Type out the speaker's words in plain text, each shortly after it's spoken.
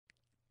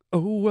Oh,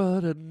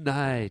 what a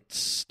night,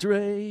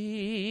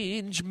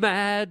 strange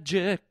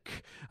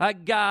magic. I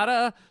got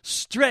a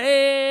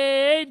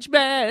strange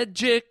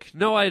magic.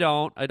 No, I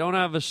don't. I don't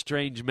have a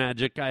strange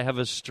magic. I have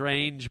a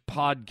strange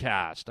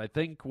podcast. I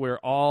think we're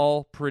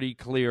all pretty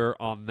clear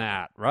on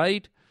that,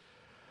 right?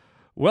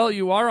 Well,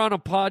 you are on a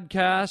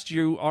podcast.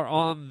 You are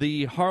on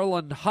the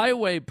Harland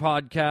Highway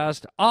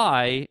podcast.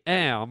 I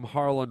am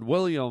Harland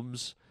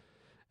Williams.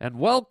 And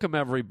welcome,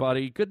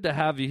 everybody. Good to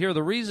have you here.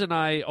 The reason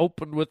I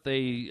opened with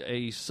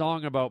a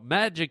song about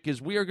magic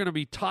is we are going to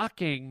be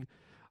talking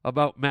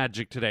about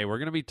magic today. We're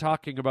going to be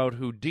talking about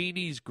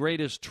Houdini's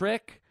greatest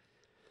trick.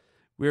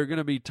 We're going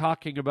to be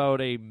talking about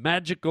a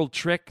magical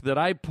trick that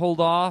I pulled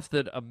off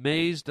that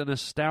amazed and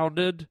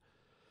astounded.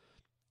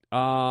 It's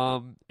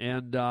going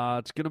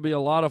to be a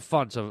lot of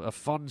fun. It's a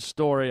fun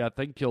story. I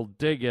think you'll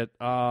dig it.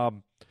 We're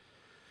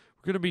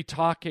going to be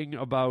talking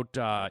about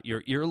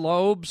your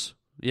earlobes.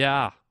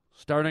 Yeah.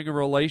 Starting a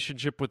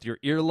relationship with your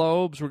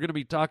earlobes. We're going to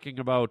be talking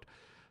about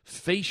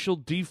facial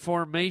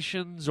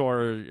deformations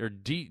or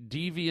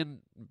deviant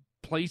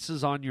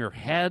places on your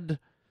head.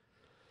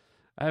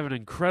 I have an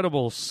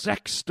incredible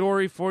sex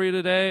story for you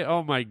today.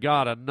 Oh my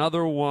God,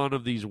 another one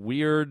of these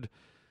weird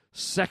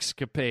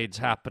sexcapades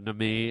happened to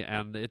me,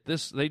 and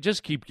they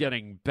just keep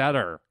getting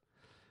better.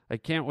 I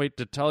can't wait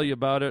to tell you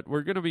about it.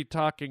 We're going to be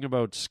talking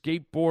about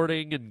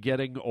skateboarding and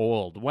getting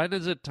old. When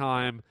is it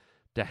time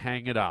to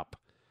hang it up?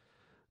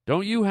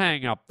 Don't you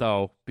hang up,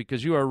 though,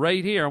 because you are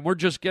right here, and we're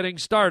just getting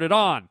started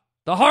on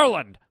the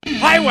Harland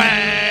Highway!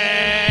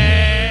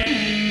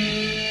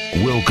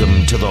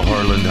 Welcome to the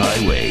Harland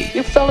Highway.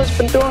 You fellas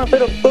been doing a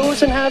bit of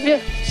boozing, have you?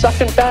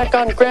 Sucking back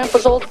on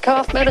Grandpa's old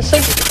cough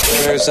medicine?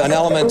 There's an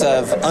element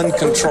of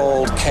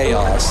uncontrolled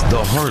chaos.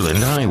 The Harland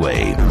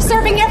Highway.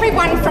 Serving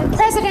everyone from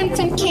presidents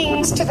and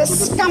kings to the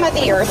scum of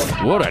the earth.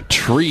 What a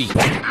treat.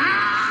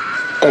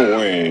 Oh,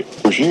 wait.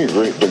 Was she a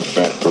great big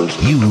fat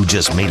person? You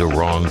just made a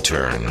wrong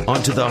turn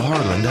onto the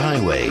Harland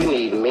Highway. You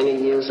need many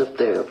years of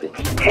therapy.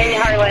 Hey,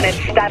 Harlan, it's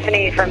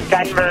Stephanie from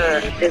Denver.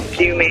 Just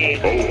do me.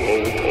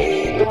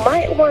 You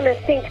might want to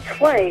think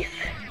twice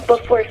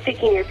before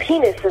sticking your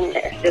penis in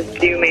there. Just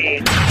do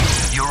me.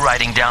 You're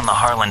riding down the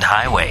Harland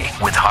Highway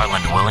with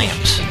Harland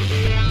Williams.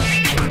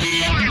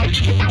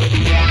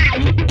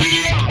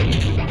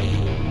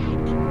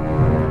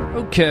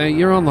 Okay,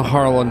 you're on the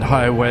Harland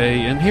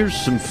Highway, and here's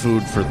some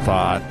food for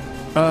thought.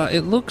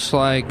 It looks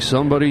like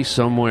somebody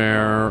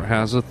somewhere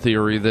has a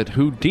theory that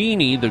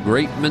Houdini, the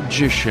great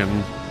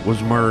magician,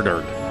 was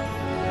murdered.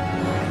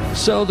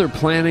 So they're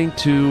planning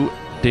to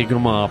dig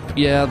him up.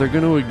 Yeah, they're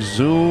going to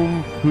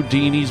exhume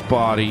Houdini's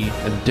body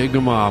and dig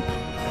him up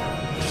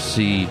to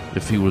see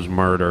if he was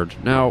murdered.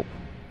 Now,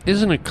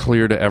 isn't it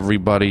clear to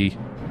everybody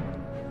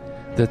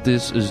that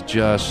this is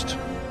just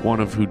one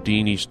of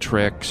Houdini's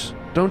tricks?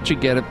 Don't you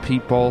get it,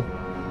 people?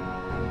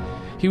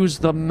 He was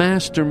the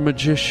master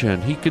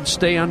magician. He could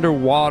stay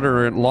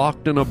underwater and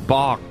locked in a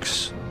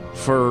box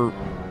for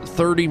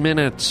 30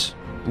 minutes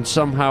and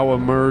somehow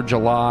emerge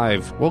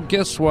alive. Well,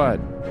 guess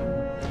what?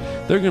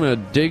 They're going to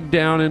dig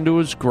down into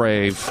his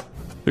grave.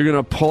 They're going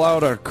to pull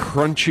out a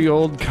crunchy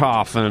old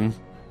coffin.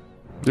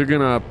 They're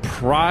going to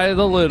pry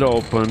the lid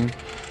open.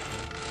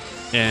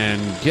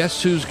 And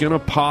guess who's going to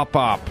pop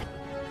up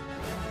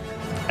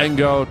and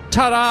go,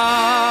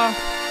 ta-da!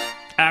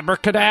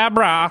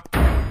 Abracadabra.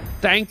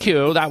 Thank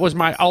you. That was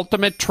my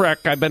ultimate trick.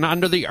 I've been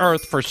under the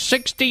earth for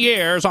 60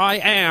 years. I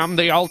am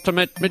the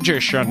ultimate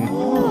magician.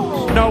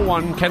 No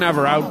one can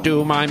ever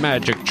outdo my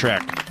magic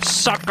trick.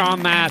 Suck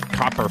on that,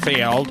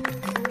 Copperfield.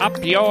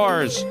 Up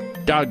yours,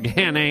 Doug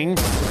Henning.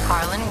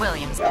 Harland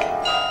Williams.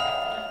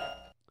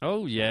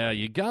 Oh, yeah.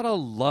 You gotta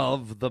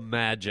love the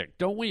magic.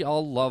 Don't we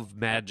all love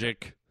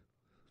magic?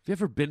 Have you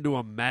ever been to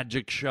a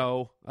magic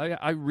show?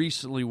 I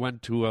recently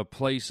went to a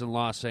place in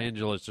Los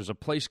Angeles. There's a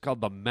place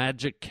called the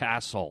Magic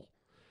Castle.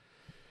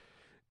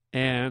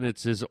 And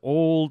it's this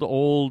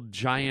old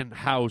giant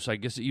house. I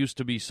guess it used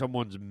to be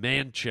someone's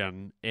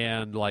mansion.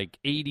 And like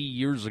 80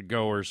 years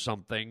ago or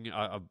something,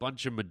 a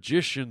bunch of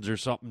magicians or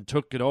something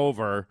took it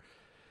over.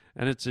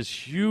 And it's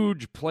this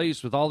huge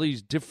place with all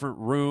these different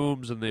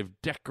rooms. And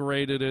they've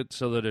decorated it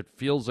so that it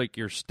feels like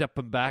you're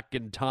stepping back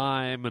in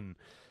time. And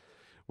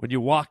when you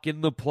walk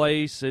in the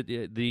place,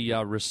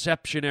 the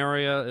reception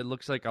area, it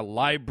looks like a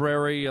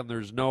library. And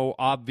there's no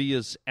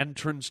obvious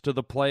entrance to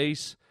the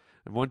place.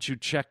 And once you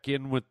check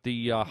in with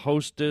the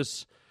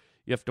hostess,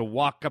 you have to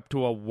walk up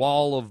to a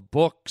wall of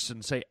books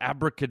and say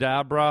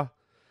abracadabra,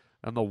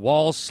 and the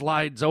wall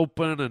slides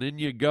open, and in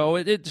you go.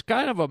 It's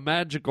kind of a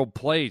magical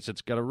place.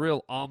 It's got a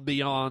real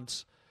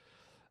ambiance.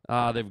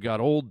 They've got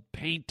old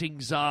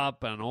paintings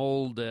up,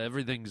 and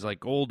everything's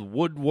like old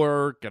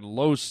woodwork and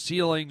low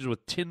ceilings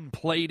with tin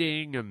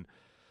plating, and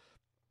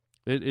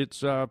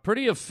it's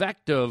pretty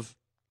effective.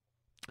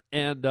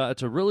 And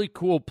it's a really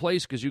cool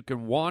place because you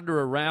can wander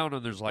around,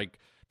 and there's like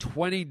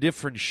 20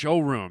 different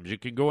showrooms. You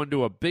can go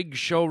into a big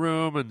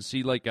showroom and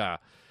see like a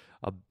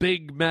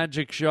big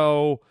magic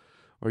show,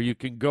 or you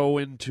can go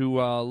into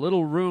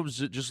little rooms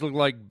that just look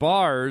like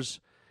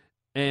bars,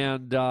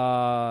 And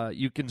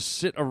you can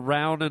sit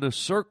around in a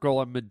circle,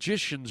 and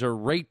magicians are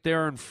right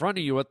there in front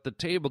of you at the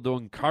table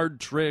doing card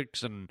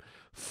tricks and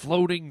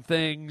floating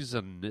things,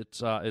 and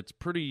it's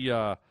pretty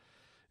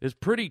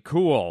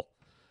cool.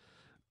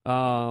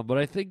 But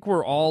I think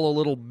we're all a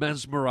little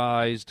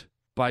mesmerized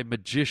by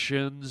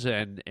magicians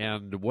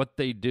and what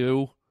they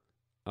do.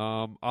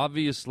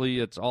 Obviously,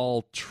 it's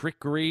all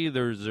trickery.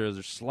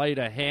 There's sleight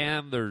of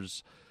hand.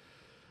 There's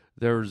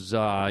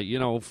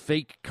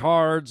fake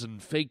cards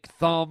and fake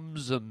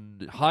thumbs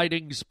and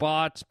hiding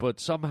spots, but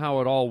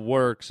somehow it all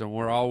works, and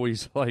we're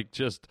always like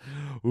just,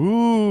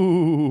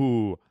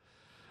 ooh.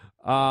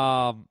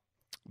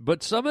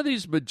 But some of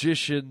these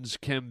magicians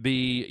can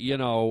be,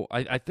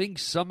 I think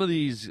some of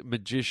these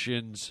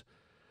magicians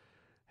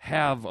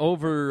have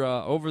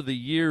over the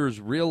years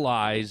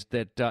realized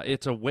that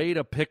it's a way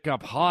to pick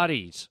up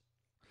hotties.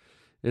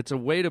 It's a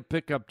way to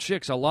pick up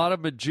chicks. A lot of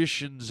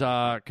magicians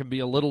can be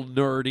a little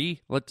nerdy.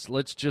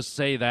 Let's just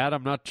say that.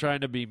 I'm not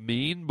trying to be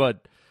mean,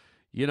 but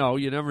you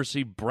never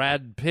see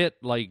Brad Pitt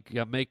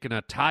making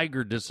a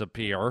tiger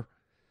disappear.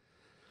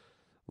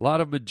 A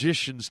lot of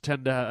magicians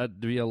tend to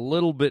be a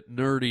little bit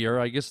nerdier.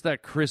 I guess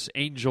that Chris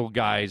Angel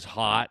guy's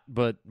hot,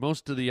 but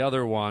most of the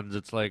other ones,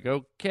 it's like,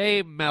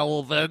 okay,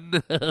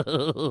 Melvin.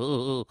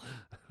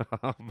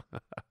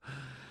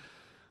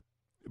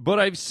 But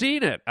I've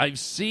seen it. I've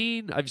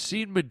seen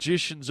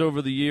magicians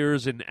over the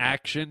years in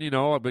action.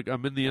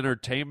 I'm in the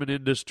entertainment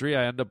industry.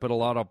 I end up at a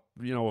lot of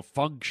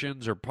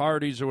functions or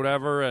parties or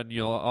whatever, and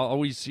I'll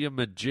always see a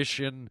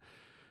magician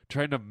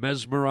trying to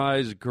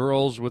mesmerize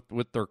girls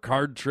with their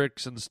card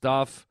tricks and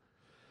stuff.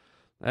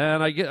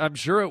 And I'm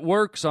sure it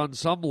works on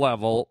some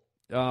level.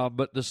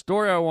 But the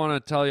story I want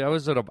to tell you, I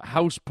was at a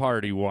house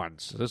party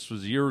once. This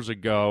was years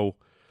ago.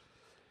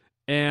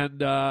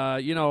 And,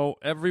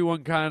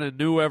 everyone kind of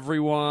knew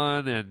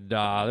everyone, and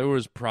there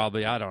was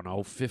probably,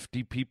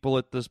 50 people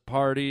at this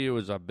party. It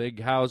was a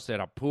big house. They had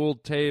a pool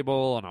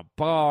table and a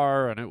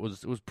bar, and it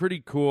was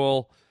pretty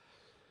cool.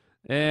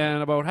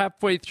 And about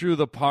halfway through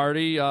the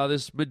party,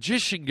 this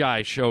magician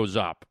guy shows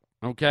up,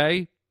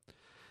 okay?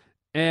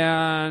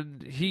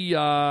 And he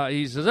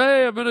says,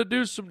 hey, I'm going to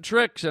do some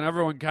tricks, and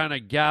everyone kind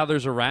of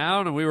gathers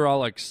around, and we were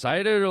all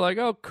excited. We're like,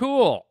 oh,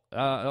 cool.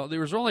 There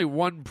was only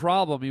one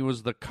problem. He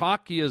was the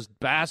cockiest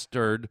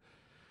bastard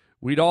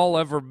we'd all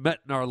ever met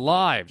in our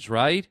lives,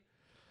 right?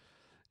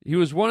 He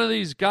was one of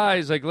these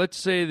guys, like, let's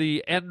say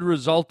the end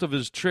result of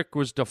his trick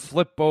was to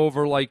flip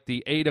over,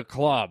 the 8 of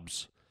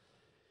clubs.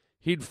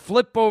 He'd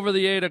flip over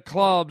the 8 of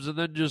clubs and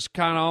then just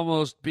kind of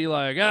almost be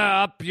like,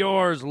 up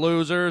yours,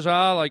 losers,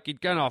 huh? Like,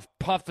 he'd kind of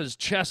puff his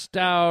chest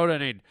out,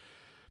 and he'd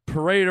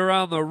parade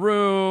around the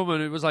room,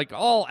 and it was like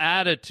all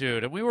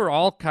attitude, and we were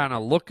all kind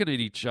of looking at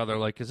each other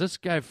like, is this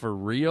guy for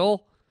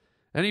real?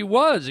 And he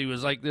was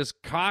like this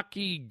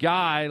cocky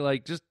guy,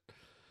 it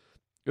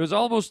was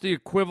almost the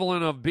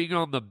equivalent of being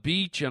on the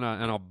beach and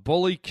a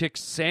bully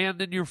kicks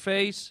sand in your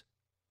face.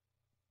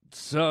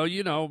 So,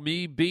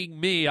 me being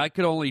me, I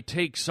could only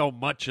take so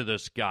much of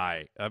this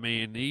guy. I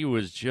mean,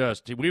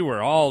 we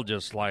were all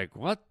just like,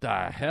 what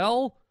the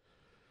hell?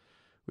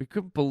 We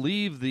couldn't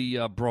believe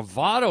the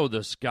bravado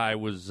this guy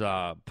was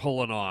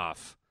pulling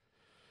off.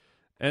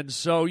 And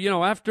so,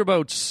 after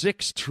about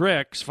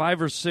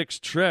 5 or 6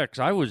 tricks,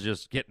 I was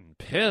just getting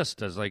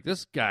pissed. I was like,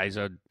 this guy's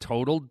a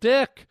total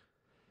dick.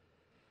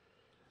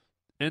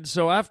 And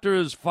so after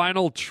his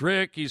final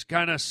trick, he's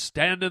kind of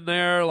standing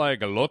there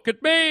like, look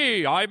at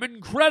me, I'm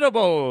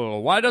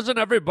incredible. Why doesn't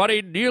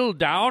everybody kneel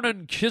down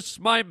and kiss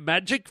my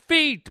magic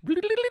feet?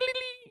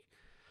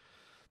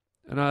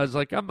 And I was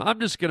like, I'm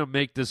just going to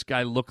make this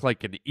guy look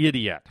like an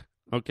idiot.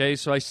 Okay,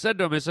 so I said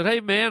to him, hey,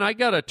 man, I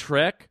got a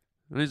trick.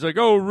 And he's like,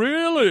 oh,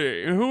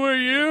 really? Who are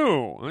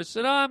you? I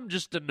said, I'm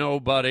just a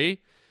nobody.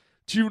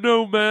 Do you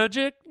know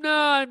magic?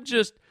 No,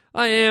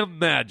 I am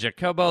magic.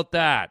 How about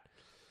that?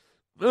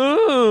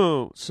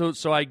 Oh,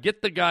 so I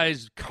get the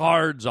guy's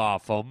cards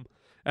off him,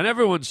 and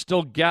everyone's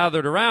still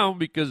gathered around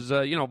because,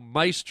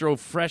 Maestro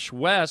Fresh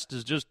West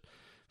has just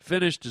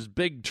finished his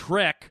big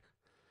trick.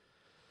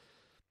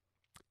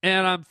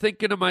 And I'm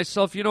thinking to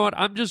myself, you know what?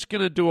 I'm just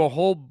going to do a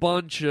whole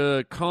bunch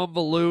of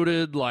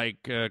convoluted,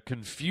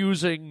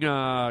 confusing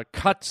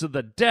cuts of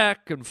the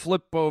deck and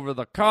flip over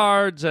the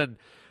cards. And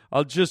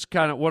I'll just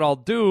what I'll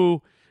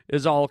do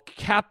is I'll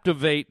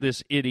captivate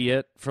this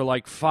idiot for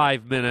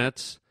 5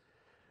 minutes.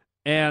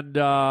 And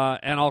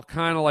I'll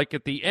kind of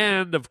at the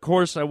end, of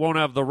course, I won't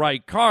have the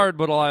right card,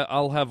 but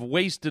I'll have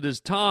wasted his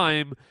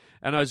time.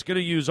 And I was going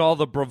to use all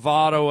the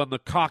bravado and the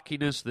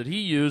cockiness that he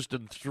used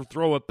and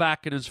throw it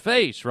back in his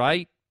face,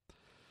 right?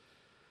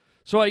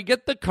 So I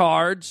get the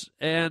cards,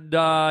 and,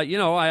 I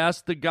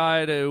asked the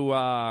guy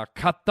to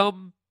cut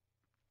them.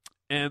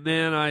 And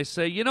then I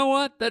say, you know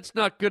what? That's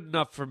not good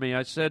enough for me.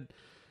 I said,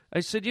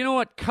 you know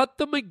what? Cut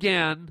them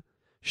again.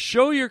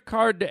 Show your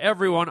card to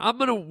everyone.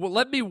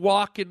 Let me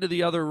walk into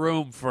the other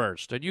room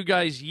first. And you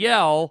guys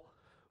yell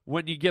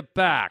when you get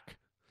back.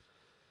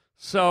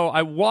 So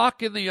I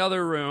walk in the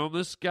other room.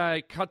 This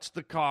guy cuts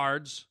the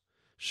cards,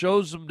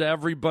 shows them to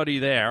everybody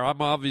there.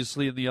 I'm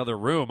obviously in the other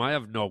room. I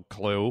have no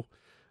clue.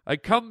 I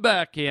come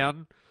back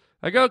in.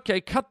 I go, okay,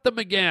 cut them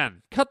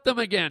again. Cut them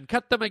again.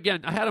 Cut them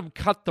again. I had them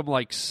cut them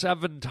like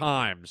 7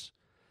 times.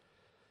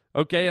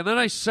 Okay, and then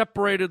I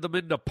separated them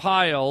into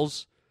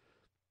piles.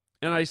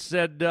 And I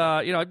said,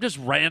 just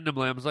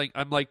randomly,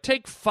 I'm like,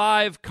 take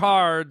 5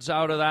 cards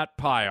out of that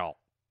pile.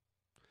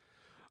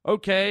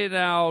 Okay,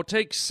 now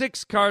take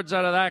 6 cards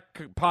out of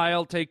that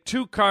pile. Take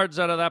 2 cards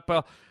out of that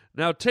pile.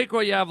 Now take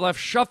what you have left,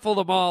 shuffle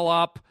them all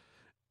up,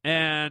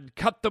 and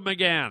cut them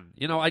again.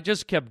 I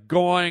just kept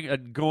going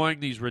and going,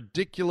 these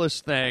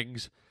ridiculous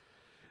things,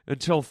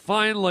 until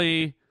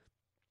finally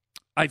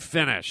I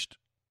finished.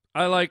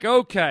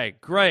 Okay,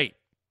 great.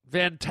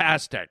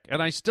 Fantastic.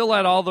 And I still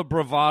had all the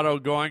bravado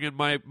going, and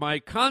my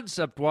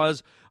concept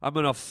was, I'm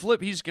going to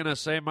flip. He's going to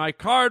say, my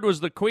card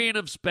was the Queen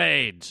of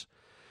Spades.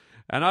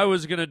 And I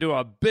was going to do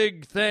a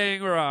big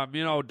thing where I'm,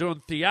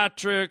 doing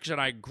theatrics,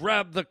 and I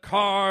grab the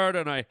card,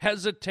 and I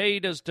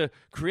hesitate as to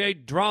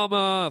create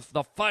drama of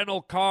the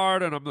final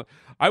card, and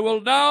I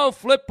will now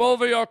flip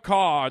over your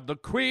card, the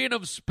Queen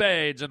of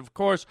Spades. And, of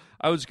course,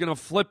 I was going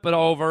to flip it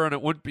over, and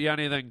it wouldn't be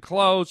anything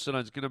close, and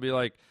I was going to be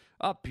like,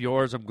 up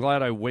yours, I'm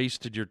glad I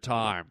wasted your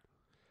time.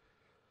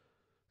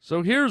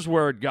 So here's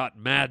where it got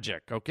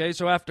magic, okay?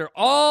 So after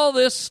all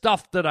this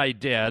stuff that I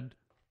did,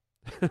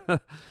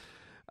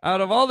 out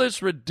of all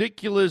this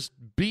ridiculous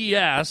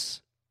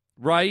BS,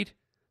 right,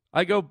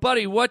 I go,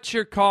 buddy, what's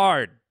your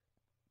card?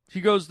 He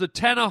goes, the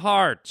 10 of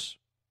hearts.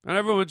 And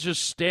everyone's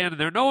just standing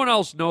there. No one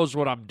else knows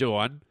what I'm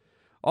doing.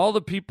 All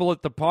the people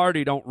at the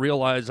party don't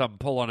realize I'm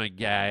pulling a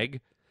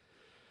gag.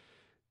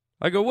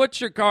 I go, what's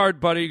your card,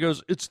 buddy? He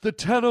goes, it's the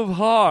 10 of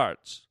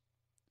hearts.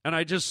 And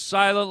I just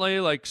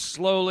silently,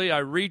 slowly, I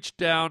reach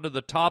down to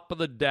the top of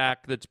the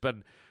deck that's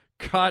been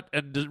cut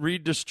and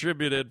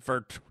redistributed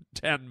for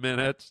 10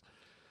 minutes.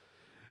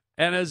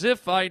 And as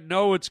if I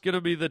know it's going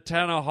to be the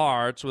 10 of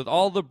hearts, with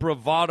all the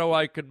bravado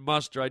I can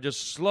muster, I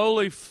just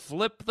slowly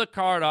flip the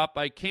card up.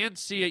 I can't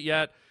see it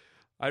yet.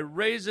 I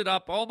raise it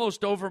up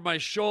almost over my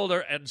shoulder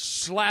and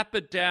slap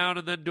it down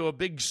and then do a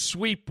big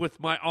sweep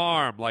with my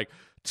arm, like,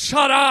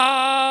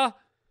 ta-da!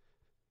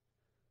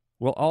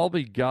 Well, I'll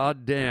be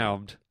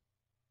goddamned.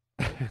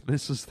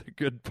 This is the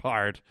good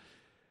part.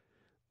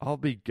 I'll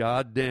be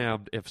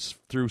goddamned if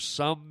through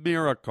some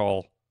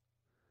miracle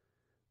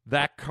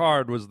that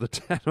card was the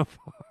 10 of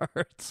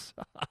hearts.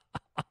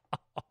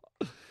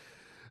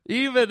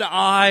 Even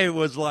I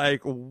was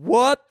like,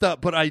 what the?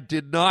 But I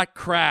did not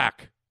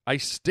crack. I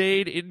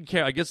stayed in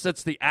character. I guess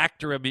that's the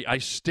actor in me. I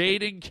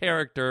stayed in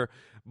character.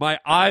 My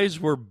eyes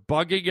were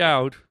bugging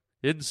out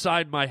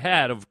inside my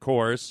head, of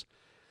course.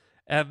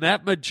 And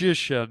that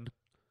magician,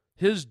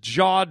 his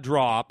jaw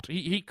dropped.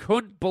 He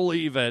couldn't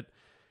believe it.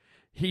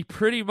 He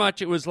pretty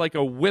much, it was like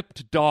a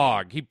whipped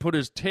dog. He put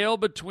his tail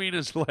between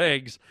his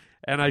legs,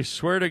 and I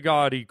swear to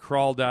God, he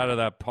crawled out of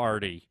that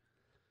party.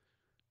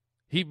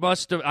 It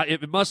must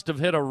have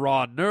hit a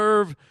raw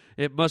nerve.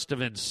 It must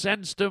have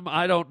incensed him.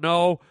 I don't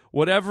know.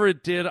 Whatever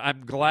it did,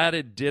 I'm glad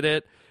it did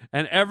it.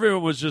 And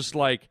everyone was just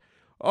like,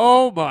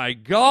 oh my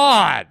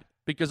God.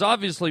 Because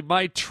obviously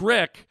my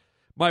trick,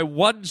 my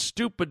one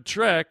stupid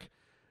trick,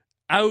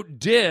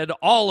 outdid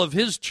all of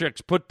his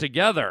tricks put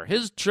together.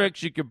 His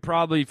tricks, you could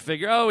probably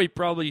figure, he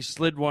probably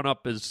slid one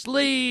up his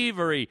sleeve,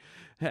 or he,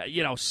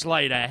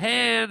 sleight of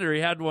hand, or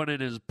he had one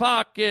in his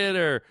pocket,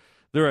 or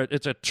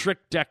it's a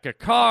trick deck of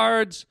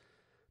cards.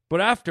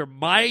 But after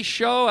my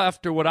show,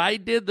 after what I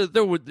did,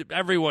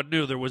 everyone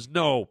knew there was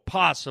no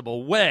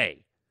possible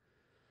way.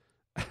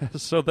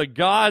 So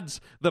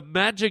the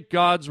magic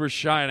gods were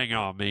shining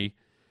on me.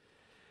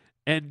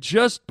 And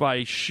just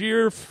by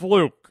sheer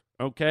fluke,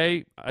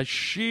 okay, a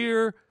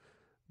sheer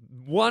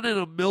 1 in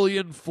a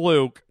million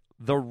fluke,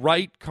 the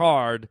right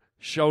card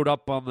showed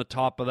up on the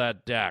top of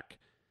that deck.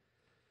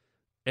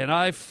 And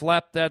I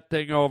flapped that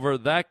thing over.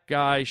 That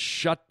guy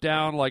shut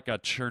down like a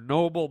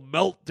Chernobyl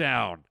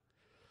meltdown.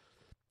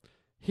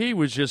 He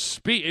was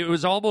just it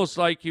was almost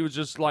like he was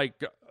just like,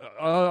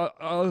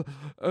 like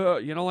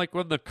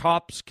when the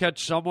cops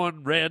catch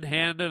someone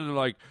red-handed and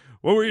like,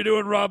 what were you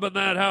doing robbing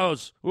that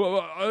house?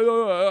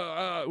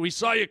 We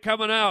saw you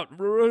coming out.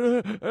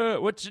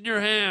 What's in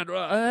your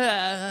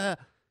hand?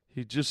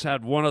 He just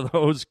had one of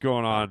those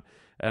going on.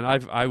 And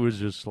I was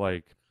just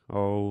like,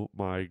 oh,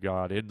 my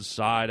God.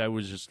 Inside, I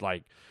was just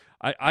like,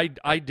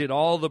 I did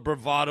all the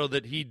bravado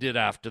that he did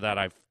after that.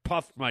 I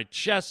puffed my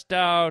chest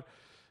out.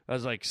 I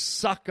was like,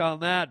 suck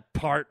on that,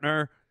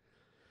 partner.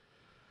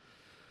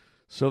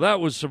 So that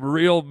was some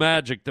real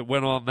magic that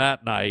went on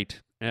that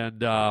night.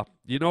 And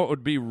it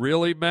would be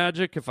really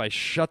magic if I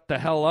shut the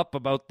hell up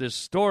about this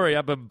story.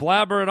 I've been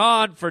blabbering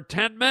on for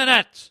 10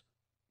 minutes.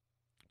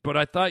 But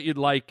I thought you'd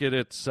like it.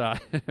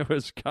 It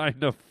was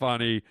kind of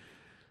funny.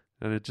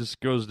 And it just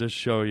goes to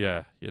show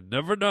you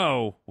never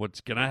know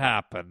what's going to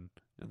happen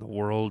in the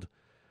world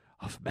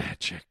of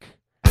magic.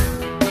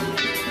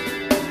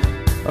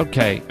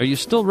 Okay, are you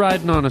still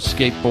riding on a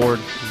skateboard?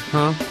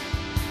 Huh?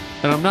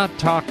 And I'm not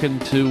talking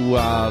to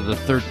the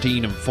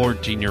 13 and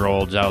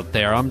 14-year-olds out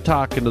there. I'm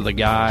talking to the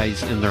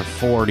guys in their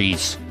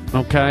 40s,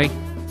 okay?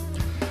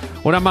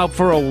 when I'm out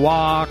for a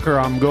walk or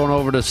I'm going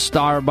over to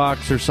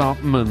Starbucks or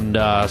something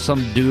and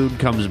some dude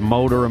comes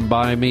motoring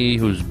by me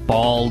who's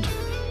bald,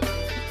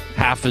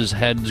 half his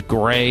head's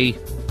gray.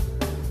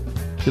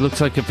 He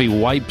looks like if he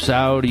wipes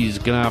out, he's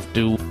going to have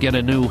to get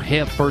a new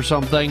hip or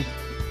something.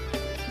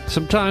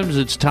 Sometimes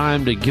it's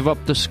time to give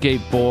up the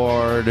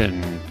skateboard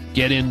and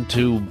get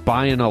into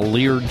buying a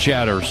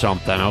Learjet or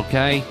something,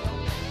 okay?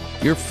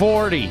 You're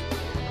 40,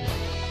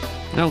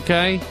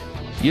 okay?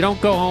 You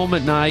don't go home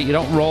at night. You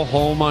don't roll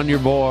home on your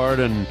board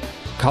and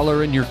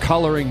color in your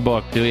coloring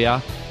book, do ya?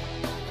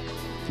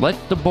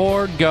 Let the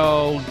board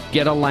go.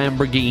 Get a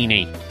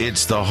Lamborghini.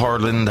 It's the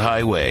Harland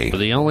Highway.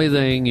 The only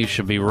thing you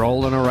should be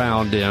rolling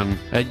around in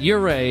at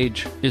your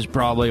age is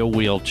probably a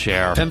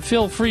wheelchair. And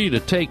feel free to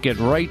take it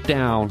right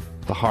down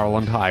the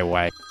Harland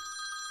Highway.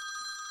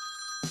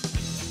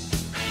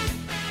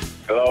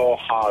 Hello,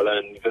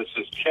 Harland. This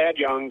is Chad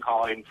Young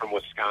calling from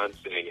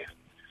Wisconsin again.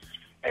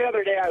 The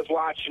other day I was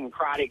watching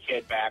Karate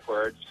Kid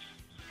backwards.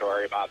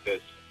 Story about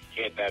this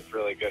kid that's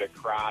really good at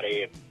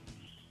karate and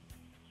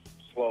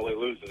slowly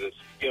loses his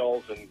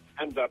skills and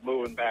ends up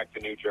moving back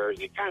to New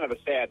Jersey. Kind of a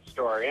sad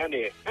story.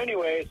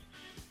 Anyways,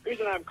 the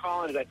reason I'm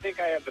calling is I think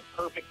I have the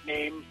perfect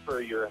name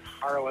for your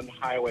Harland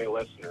Highway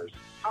listeners.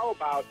 How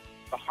about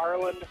the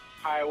Harland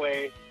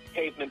Highway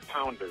Pavement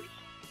Pounders?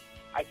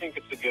 I think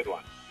it's a good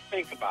one.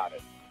 Think about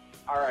it.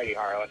 Alrighty,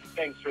 Harland.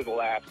 Thanks for the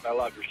laughs. I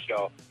love your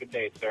show. Good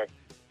day, sir.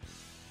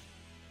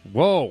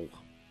 Whoa.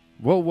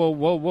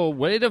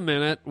 Wait a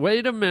minute.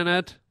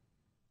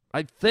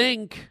 I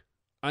think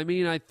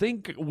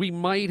we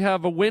might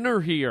have a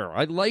winner here.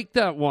 I like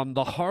that one.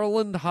 The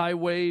Harland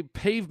Highway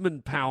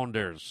Pavement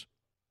Pounders.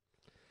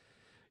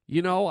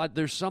 You know,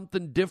 there's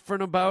something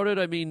different about it.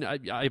 I mean,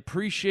 I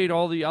appreciate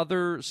all the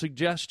other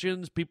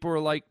suggestions. People are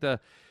like the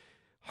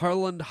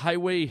Harland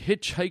Highway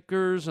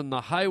Hitchhikers and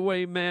the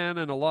Highwayman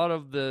and a lot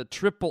of the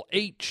Triple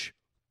H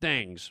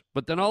things.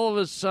 But then all of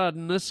a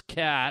sudden, this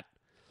cat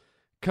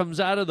comes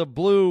out of the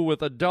blue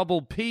with a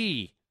double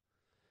P,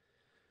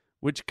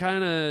 which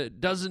kind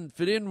of doesn't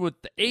fit in with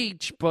the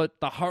H, but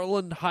the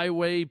Harland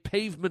Highway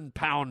Pavement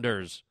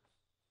Pounders.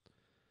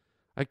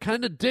 I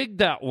kind of dig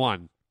that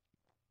one.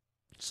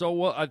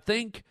 So I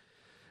think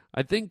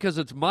because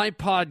it's my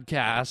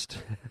podcast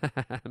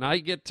and I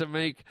get to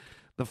make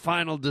the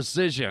final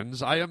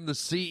decisions, I am the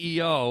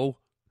CEO.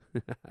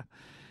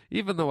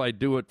 Even though I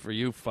do it for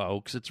you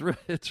folks, it's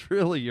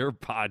really your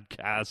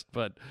podcast,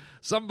 but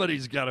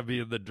somebody's got to be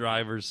in the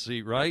driver's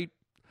seat, right?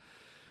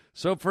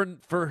 So for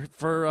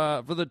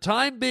the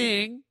time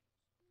being,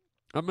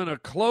 I'm going to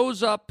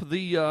close up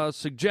the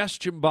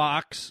suggestion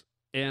box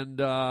and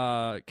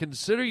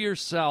consider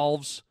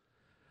yourselves,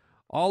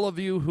 all of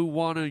you who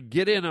want to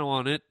get in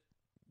on it.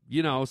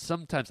 You know,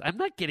 sometimes I'm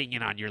not getting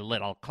in on your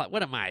little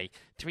what am I,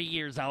 3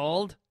 years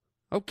old?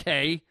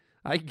 Okay,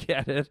 I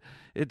get it.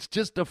 It's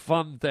just a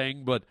fun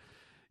thing, but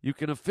you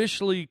can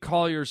officially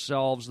call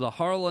yourselves the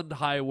Harland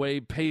Highway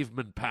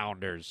Pavement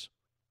Pounders.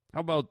 How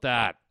about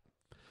that?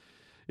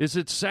 Is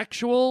it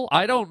sexual?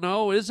 I don't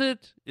know. Is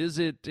it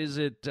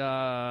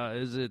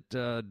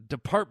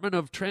Department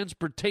of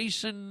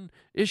Transportation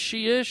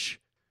ishy-ish?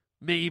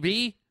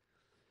 Maybe.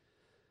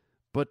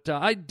 But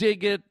I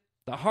dig it.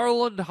 The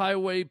Harland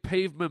Highway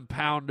Pavement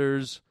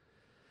Pounders.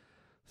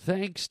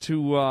 Thanks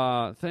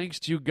to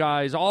you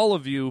guys, all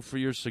of you, for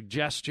your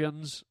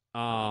suggestions.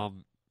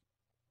 I'm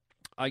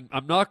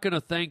not going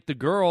to thank the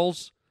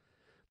girls.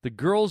 The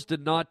girls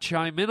did not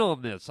chime in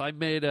on this. I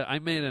made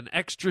an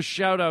extra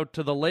shout out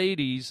to the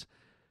ladies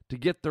to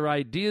get their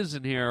ideas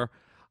in here.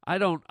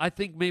 I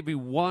think maybe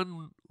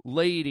one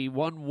lady,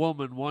 one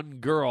woman, one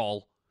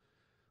girl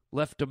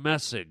left a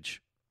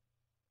message.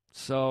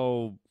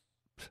 So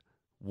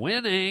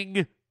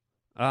winning.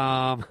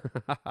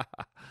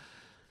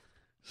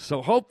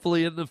 So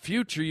hopefully in the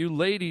future you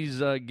ladies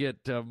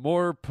get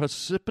more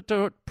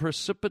precipitory.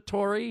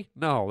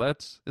 No,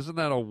 isn't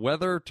that a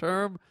weather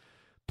term?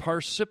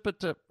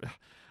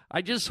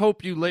 I just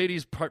hope you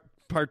ladies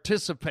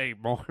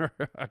participate more.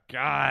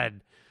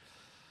 God.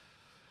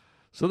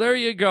 So there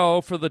you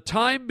go. For the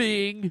time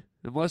being,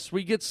 unless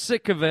we get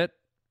sick of it,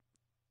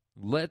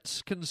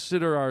 let's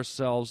consider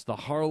ourselves the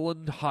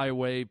Harland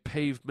Highway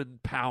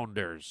Pavement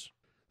Pounders.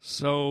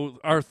 So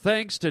our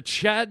thanks to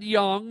Chad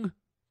Young.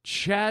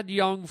 Chad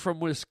Young from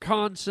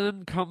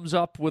Wisconsin comes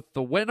up with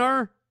the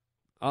winner.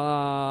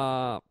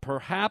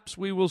 Perhaps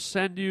we will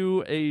send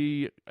you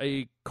a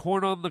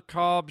corn on the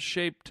cob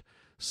shaped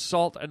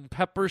salt and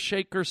pepper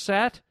shaker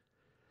set,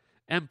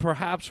 and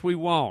perhaps we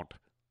won't.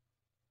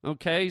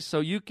 Okay, so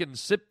you can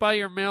sit by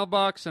your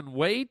mailbox and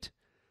wait.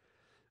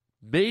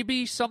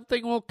 Maybe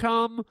something will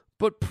come,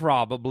 but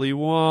probably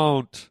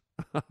won't.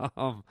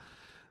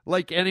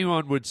 Like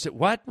anyone would say,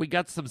 what? We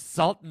got some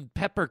salt and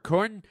pepper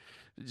corn?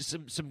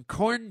 Some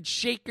corn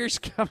shakers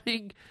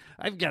coming?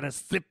 I've got to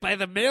sit by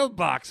the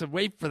mailbox and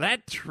wait for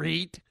that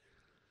treat.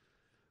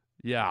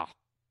 Yeah.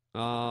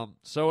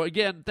 So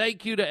again,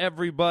 thank you to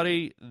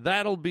everybody.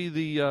 That'll be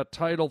the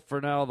title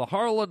for now. The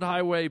Harland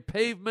Highway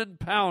Pavement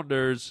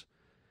Pounders,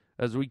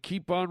 as we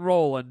keep on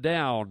rolling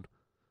down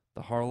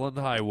the Harland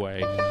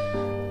Highway.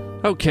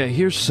 Okay,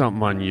 here's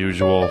something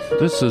unusual.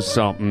 This is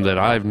something that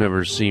I've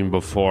never seen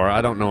before.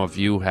 I don't know if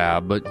you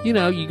have, but, you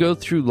know, you go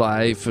through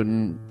life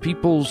and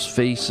people's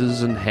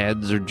faces and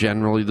heads are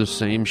generally the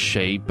same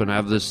shape and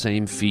have the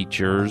same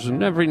features,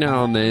 and every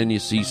now and then you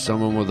see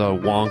someone with a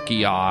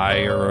wonky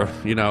eye or,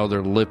 you know,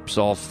 their lips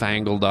all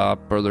fangled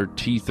up or their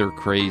teeth are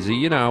crazy,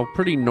 you know,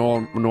 pretty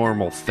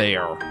normal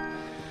fare.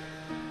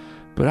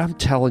 But I'm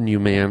telling you,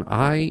 man,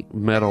 I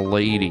met a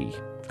lady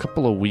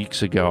couple of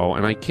weeks ago,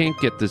 and I can't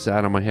get this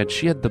out of my head.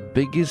 She had the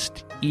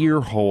biggest ear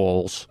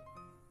holes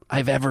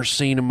I've ever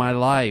seen in my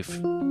life.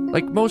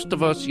 Like most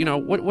of us, you know,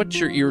 what's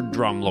your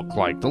eardrum look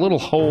like? The little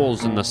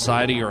holes in the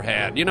side of your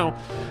head. You know,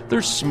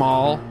 they're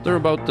small. They're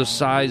about the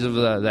size of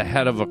the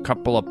head of a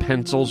couple of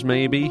pencils,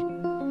 maybe.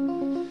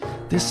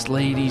 This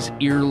lady's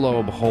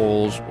earlobe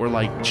holes were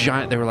like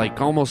giant. They were like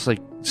almost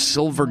like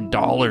silver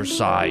dollar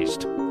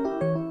sized.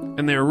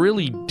 And they're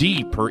really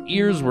deep. Her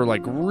ears were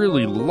like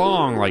really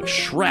long, like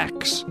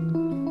Shrek's.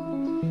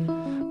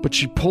 But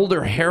she pulled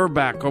her hair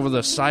back over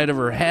the side of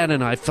her head,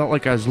 and I felt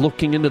like I was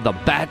looking into the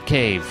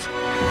Batcave.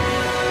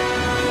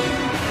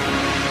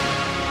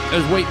 I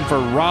was waiting for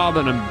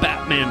Robin and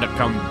Batman to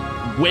come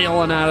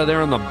wailing out of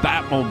there in the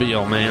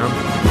Batmobile, man.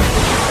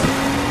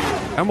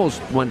 I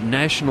almost went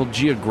National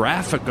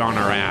Geographic on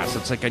her ass.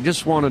 It's like I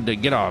just wanted to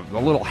get a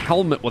little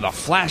helmet with a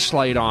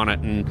flashlight on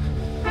it and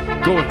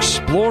go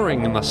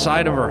exploring in the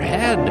side of her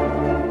head.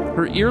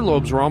 Her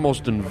earlobes were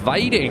almost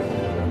inviting.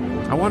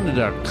 I wanted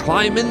to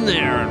climb in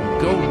there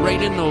and go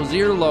right in those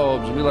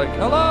earlobes and be like,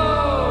 hello,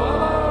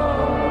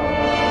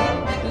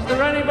 hello, is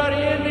there anybody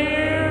in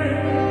here?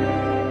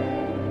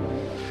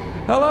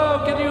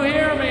 Hello, can you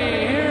hear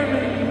me?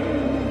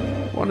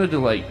 I wanted to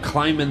like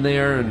climb in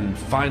there and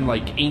find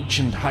like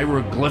ancient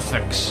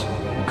hieroglyphics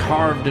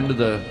carved into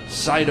the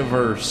side of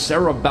her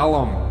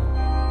cerebellum.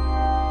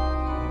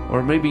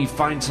 Or maybe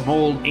find some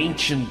old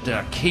ancient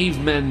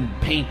cavemen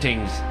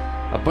paintings.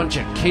 A bunch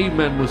of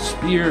cavemen with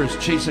spears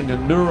chasing a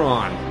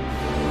neuron.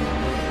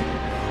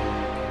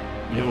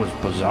 It was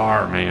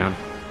bizarre, man.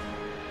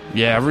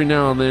 Yeah, every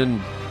now and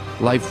then,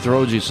 life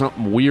throws you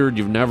something weird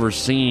you've never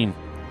seen.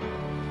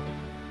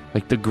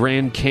 Like the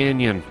Grand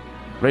Canyon,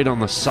 right on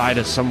the side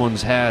of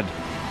someone's head.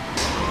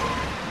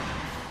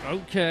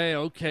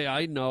 Okay,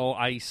 I know.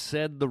 I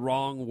said the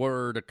wrong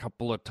word a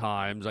couple of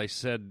times. I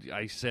said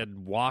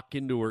walk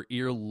into her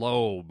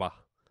earlobe.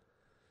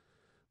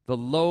 The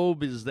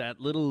lobe is that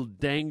little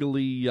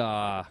dangly,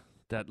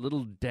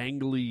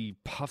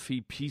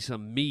 puffy piece of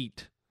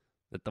meat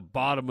at the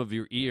bottom of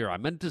your ear. I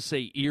meant to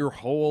say ear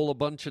hole a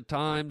bunch of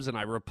times, and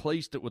I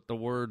replaced it with the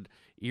word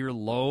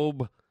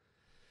earlobe.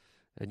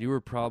 And you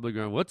were probably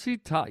going, what's he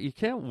talking? You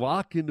can't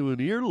walk into an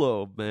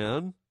earlobe,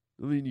 man.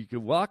 I mean, you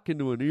can walk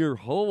into an ear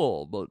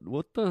hole, but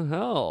what the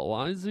hell?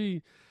 Why is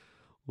he...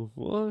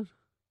 What?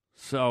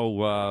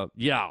 So,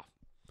 yeah.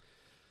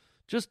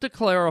 Just to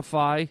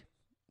clarify,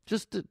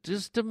 just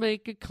to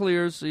make it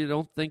clear so you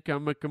don't think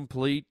I'm a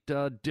complete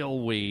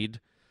dillweed.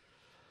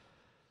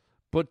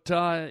 But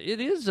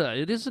it is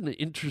an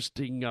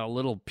interesting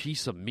little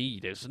piece of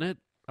meat, isn't it?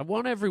 I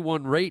want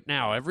everyone right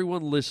now,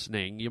 everyone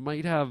listening, you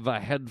might have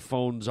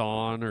headphones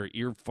on or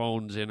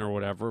earphones in or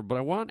whatever, but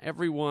I want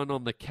everyone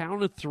on the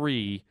count of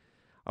 3...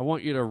 I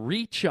want you to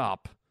reach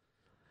up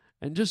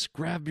and just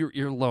grab your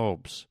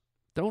earlobes.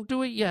 Don't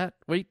do it yet.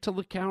 Wait till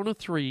the count of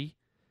 3.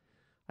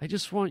 I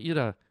just want you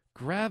to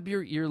grab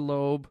your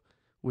earlobe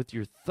with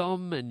your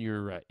thumb and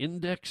your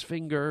index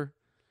finger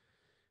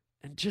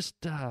and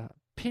just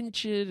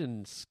pinch it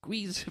and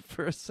squeeze it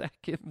for a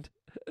second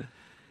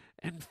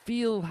and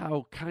feel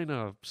how kind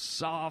of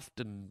soft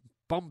and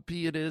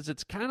bumpy it is.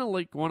 It's kind of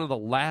like one of the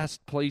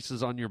last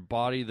places on your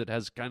body that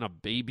has kind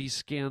of baby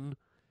skin.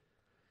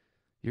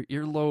 Your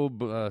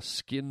earlobe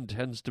skin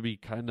tends to be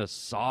kind of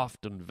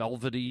soft and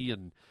velvety,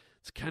 and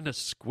it's kind of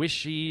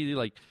squishy.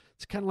 Like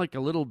it's kind of like a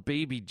little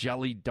baby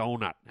jelly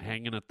donut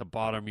hanging at the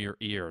bottom of your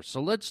ear.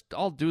 So let's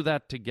all do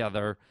that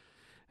together,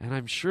 and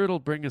I'm sure it'll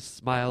bring a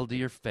smile to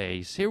your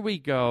face. Here we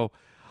go.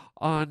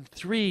 On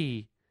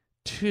 3,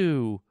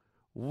 2,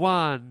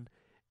 1,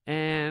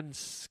 and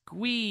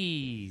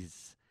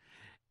squeeze,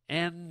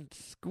 and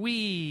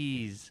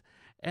squeeze,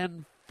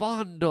 and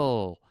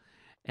fondle.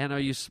 And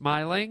are you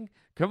smiling?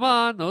 Come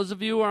on, those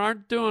of you who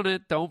aren't doing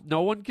it,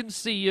 no one can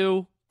see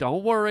you.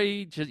 Don't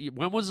worry.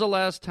 When was the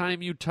last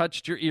time you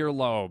touched your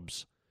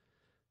earlobes?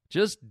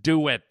 Just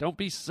do it. Don't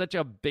be such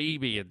a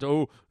baby. And,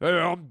 hey,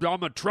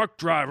 I'm a truck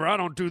driver. I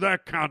don't do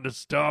that kind of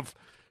stuff.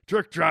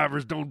 Truck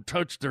drivers don't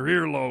touch their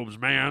earlobes,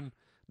 man.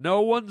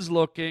 No one's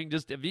looking.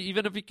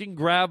 Even if you can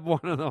grab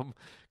one of them.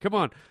 Come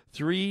on.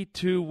 3,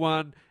 2,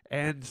 1,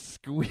 and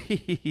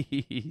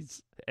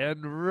squeeze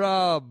and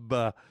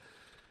rub.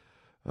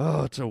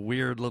 Oh, it's a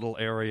weird little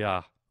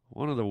area.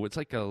 It's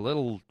like a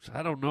little,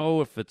 I don't know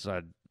if it's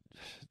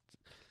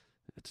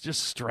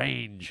just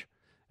strange.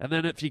 And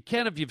then if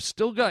you've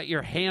still got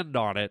your hand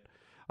on it,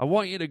 I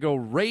want you to go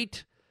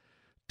right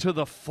to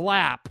the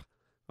flap,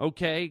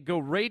 okay? Go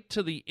right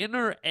to the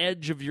inner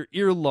edge of your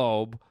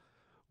earlobe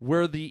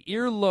where the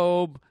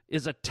earlobe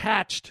is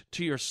attached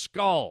to your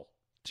skull,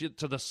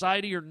 to the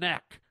side of your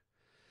neck.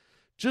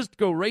 Just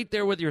go right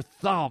there with your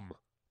thumb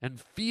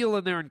and feel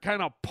in there and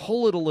kind of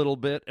pull it a little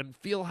bit and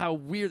feel how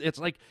weird. It's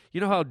like,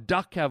 you know how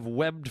duck have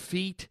webbed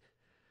feet?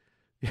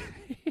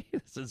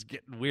 This is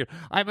getting weird.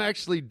 I'm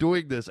actually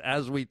doing this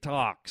as we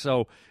talk.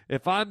 So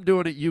if I'm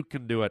doing it, you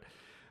can do it.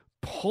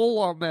 Pull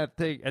on that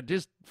thing and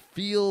just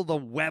feel the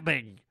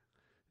webbing.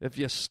 If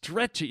you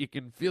stretch it, you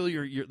can feel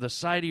the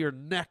side of your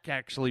neck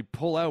actually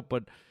pull out.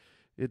 But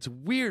it's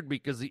weird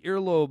because the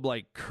earlobe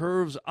like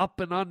curves up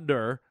and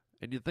under,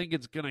 and you think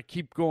it's going to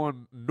keep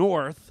going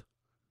north,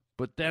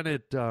 but then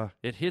it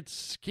hits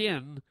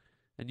skin,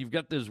 and you've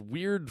got this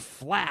weird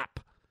flap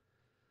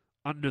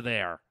under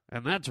there,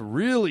 and that's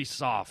really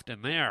soft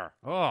in there.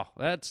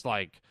 That's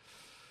like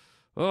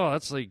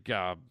Madonna's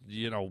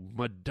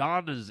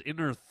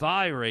inner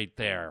thigh right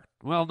there.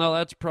 Well, no,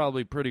 that's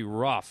probably pretty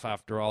rough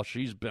after all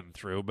she's been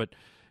through, but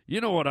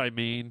you know what I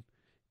mean.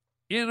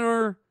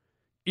 Inner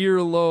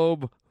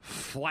earlobe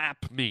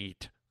flap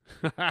meat.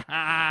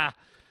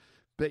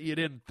 Bet you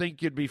didn't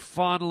think you'd be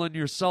fondling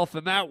yourself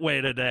in that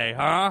way today,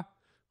 huh?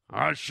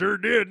 I sure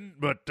didn't,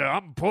 but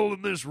I'm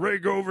pulling this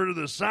rig over to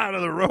the side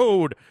of the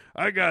road.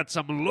 I got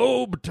some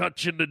lobe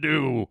touching to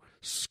do.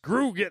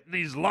 Screw getting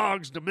these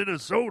logs to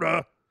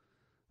Minnesota.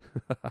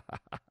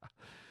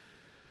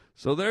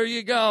 So there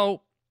you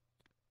go.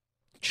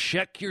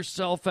 Check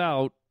yourself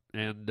out,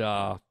 and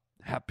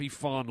happy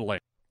fondling.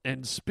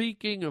 And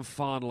speaking of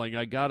fondling,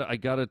 I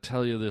gotta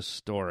tell you this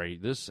story.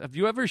 Have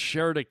you ever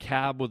shared a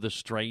cab with a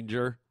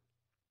stranger?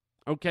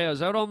 Okay, I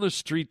was out on the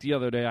street the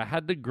other day. I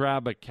had to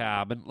grab a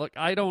cab, and look,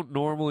 I don't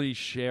normally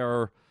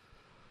share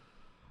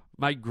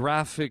my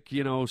graphic,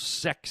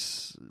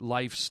 sex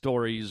life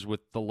stories with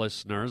the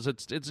listeners.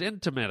 It's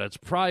intimate. It's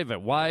private.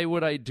 Why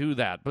would I do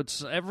that?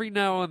 But every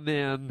now and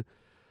then,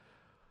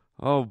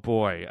 oh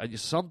boy,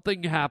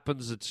 something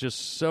happens. It's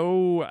just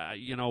so,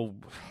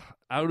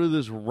 out of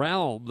this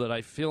realm that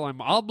I feel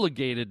I'm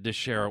obligated to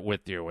share it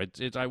with you.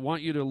 I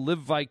want you to live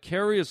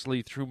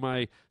vicariously through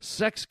my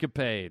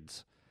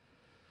sexcapades.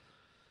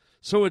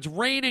 So it's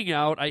raining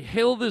out. I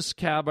hail this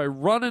cab. I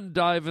run and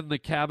dive in the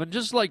cab, and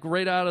just like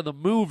right out of the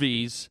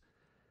movies,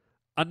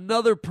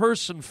 another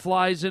person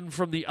flies in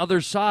from the other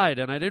side,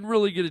 and I didn't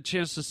really get a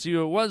chance to see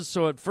who it was,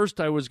 so at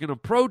first I was going to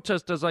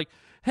protest. I was like,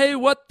 hey,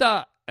 what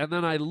the? And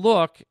then I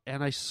look,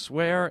 and I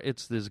swear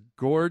it's this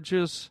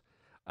gorgeous,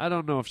 I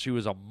don't know if she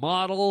was a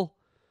model,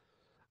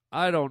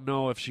 I don't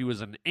know if she was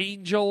an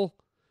angel,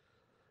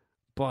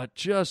 but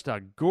just a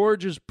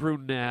gorgeous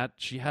brunette.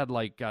 She had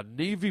like a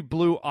navy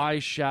blue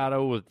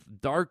eyeshadow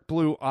with dark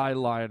blue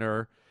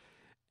eyeliner,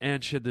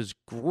 and she had this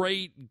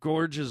great,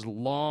 gorgeous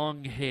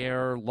long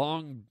hair,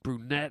 long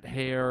brunette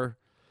hair,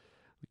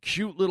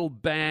 cute little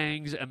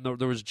bangs, and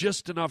there was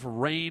just enough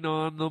rain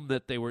on them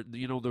that they were,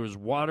 there was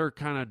water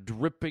kind of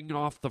dripping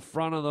off the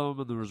front of them,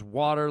 and there was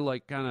water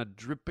like kind of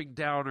dripping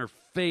down her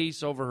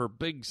face over her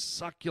big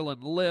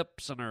succulent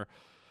lips and her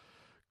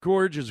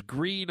gorgeous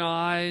green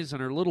eyes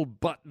and her little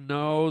button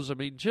nose. I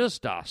mean,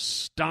 just a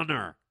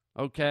stunner,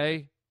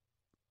 okay?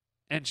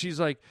 And she's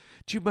like,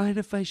 do you mind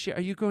if I share?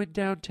 Are you going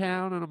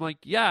downtown? And I'm like,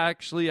 yeah,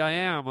 actually I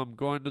am. I'm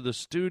going to the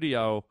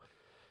studio.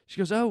 She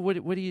goes, oh, what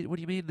do you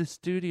mean the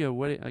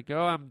studio? I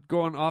go, I'm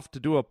going off to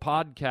do a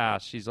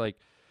podcast. She's like,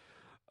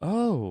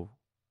 oh,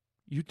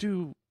 you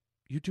do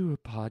a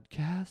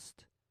podcast?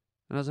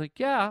 And I was like,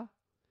 yeah.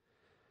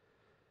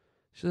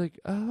 She's like,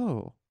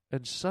 oh.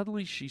 And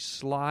suddenly she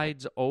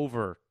slides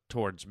over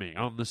towards me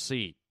on the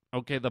seat.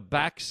 Okay, the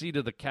back seat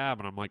of the cab.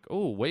 And I'm like,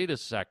 oh, wait a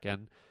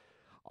second.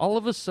 All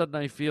of a sudden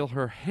I feel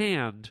her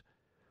hand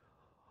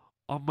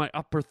on my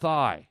upper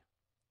thigh.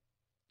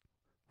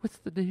 What's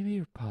the name of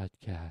your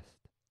podcast?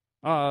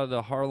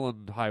 The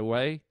Harland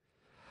Highway.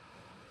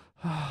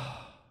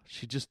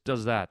 She just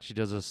does that. She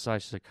does a sigh.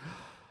 She's like,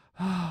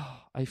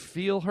 I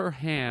feel her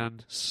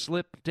hand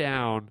slip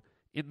down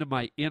into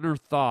my inner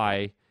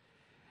thigh,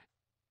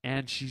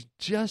 and she's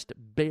just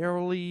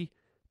barely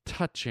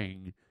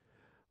touching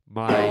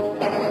my...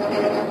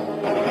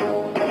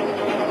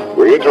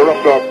 We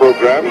interrupt our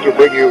program to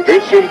bring you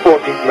this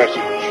important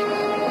message.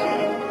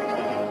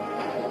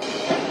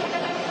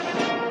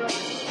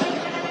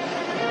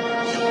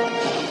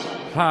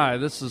 Hi,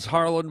 this is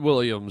Harlan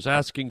Williams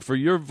asking for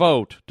your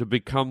vote to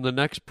become the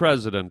next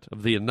president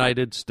of the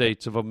United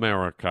States of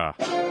America.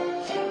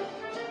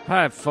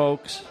 Hi,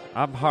 folks.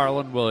 I'm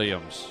Harlan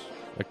Williams,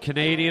 a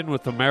Canadian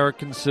with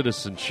American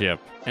citizenship,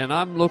 and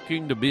I'm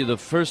looking to be the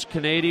first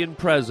Canadian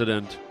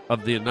president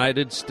of the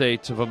United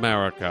States of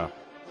America.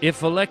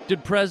 If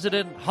elected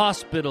president,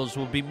 hospitals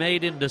will be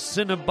made into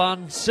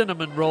Cinnabon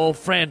cinnamon roll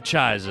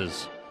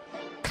franchises.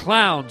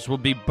 Clowns will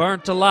be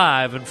burnt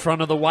alive in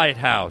front of the White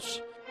House.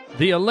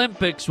 The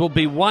Olympics will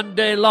be one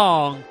day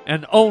long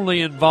and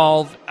only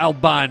involve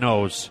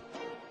albinos.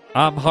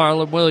 I'm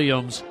Harlan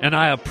Williams, and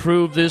I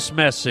approve this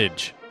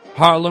message.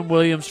 Harlan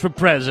Williams for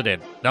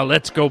president. Now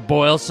let's go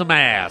boil some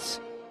ass.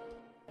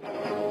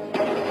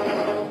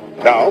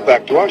 Now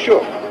back to our show.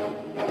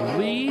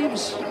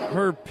 Leaves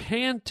her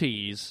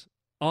panties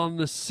on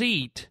the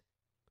seat,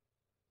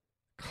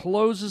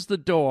 closes the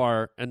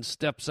door, and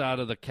steps out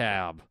of the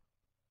cab.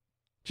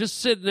 Just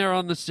sitting there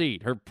on the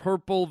seat, her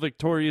purple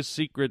Victoria's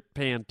Secret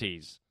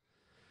panties.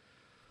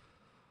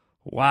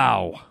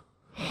 Wow.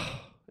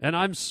 And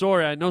I'm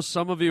sorry, I know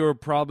some of you are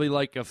probably,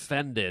 like,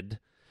 offended.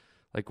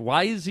 Like,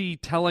 why is he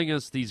telling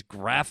us these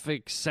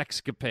graphic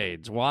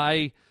sexcapades?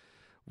 Why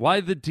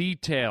the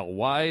detail?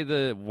 Why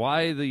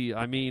the,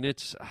 I mean,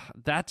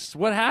 that's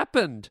what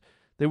happened.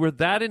 They were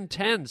that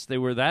intense. They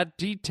were that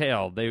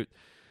detailed.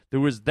 There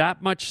was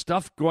that much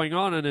stuff going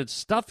on, and it's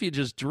stuff you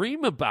just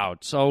dream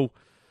about. So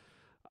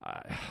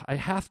I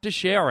have to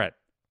share it.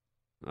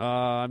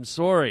 I'm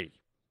sorry.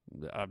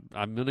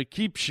 I'm going to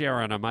keep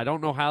sharing them. I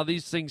don't know how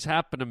these things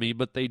happen to me,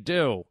 but they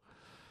do.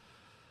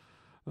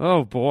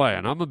 Oh, boy,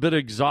 and I'm a bit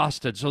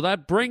exhausted. So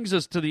that brings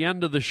us to the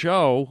end of the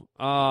show.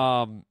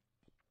 And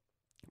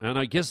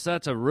I guess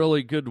that's a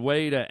really good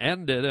way to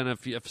end it. And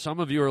if some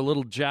of you are a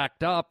little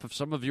jacked up, if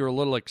some of you are a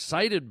little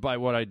excited by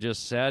what I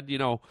just said, you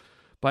know,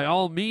 by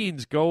all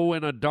means, go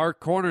in a dark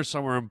corner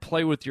somewhere and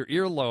play with your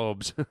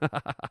earlobes.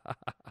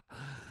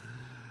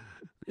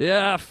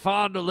 Yeah,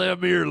 fondle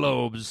them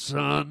earlobes,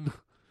 son.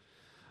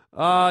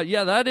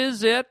 Yeah, that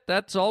is it.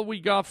 That's all we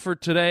got for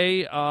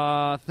today.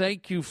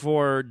 Thank you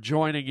for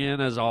joining in,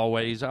 as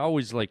always. I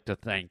always like to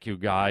thank you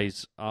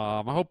guys.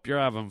 I hope you're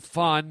having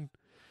fun.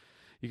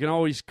 You can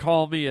always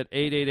call me at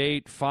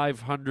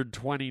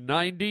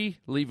 888-500-2090.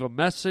 Leave a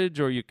message,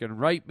 or you can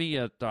write me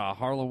at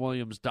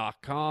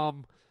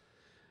harlanwilliams.com.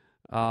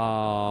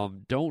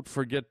 Don't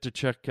forget to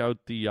check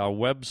out the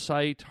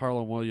website,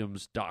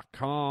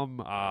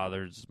 harlanwilliams.com.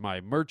 There's my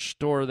merch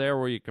store there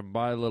where you can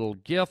buy little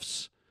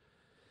gifts.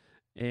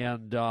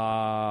 And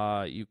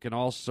you can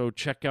also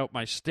check out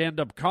my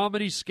stand-up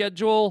comedy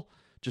schedule.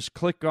 Just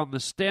click on the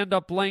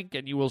stand-up link,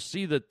 and you will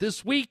see that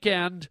this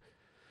weekend,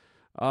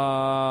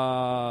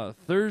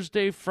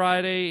 Thursday,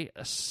 Friday,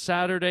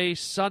 Saturday,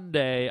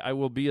 Sunday, I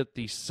will be at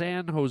the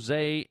San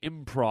Jose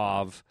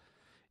Improv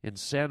in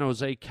San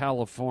Jose,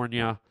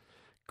 California.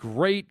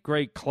 Great,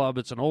 great club.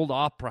 It's an old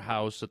opera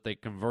house that they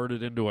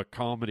converted into a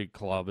comedy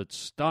club. It's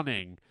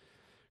stunning.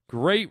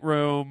 Great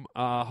room.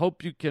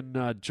 Hope you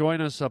can join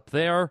us up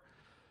there.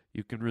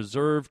 You can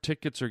reserve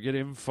tickets or get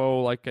info,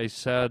 like I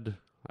said,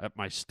 at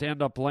my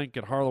stand-up link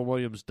at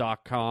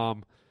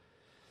harlanwilliams.com.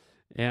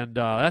 And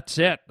that's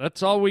it.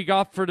 That's all we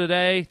got for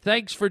today.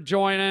 Thanks for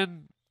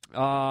joining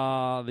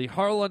the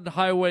Harland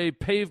Highway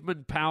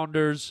Pavement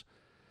Pounders.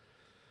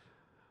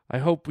 I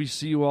hope we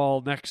see you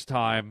all next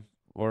time,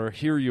 or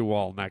hear you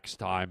all next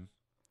time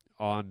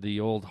on the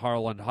old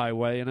Harland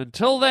Highway. And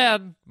until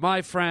then,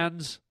 my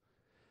friends,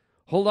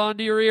 hold on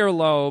to your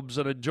earlobes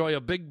and enjoy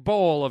a big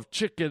bowl of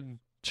chicken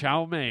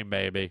chow mein,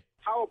 baby.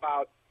 How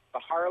about the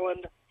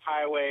Harland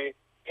Highway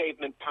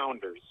Pavement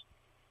Pounders?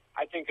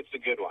 I think it's a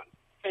good one.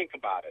 Think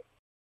about it.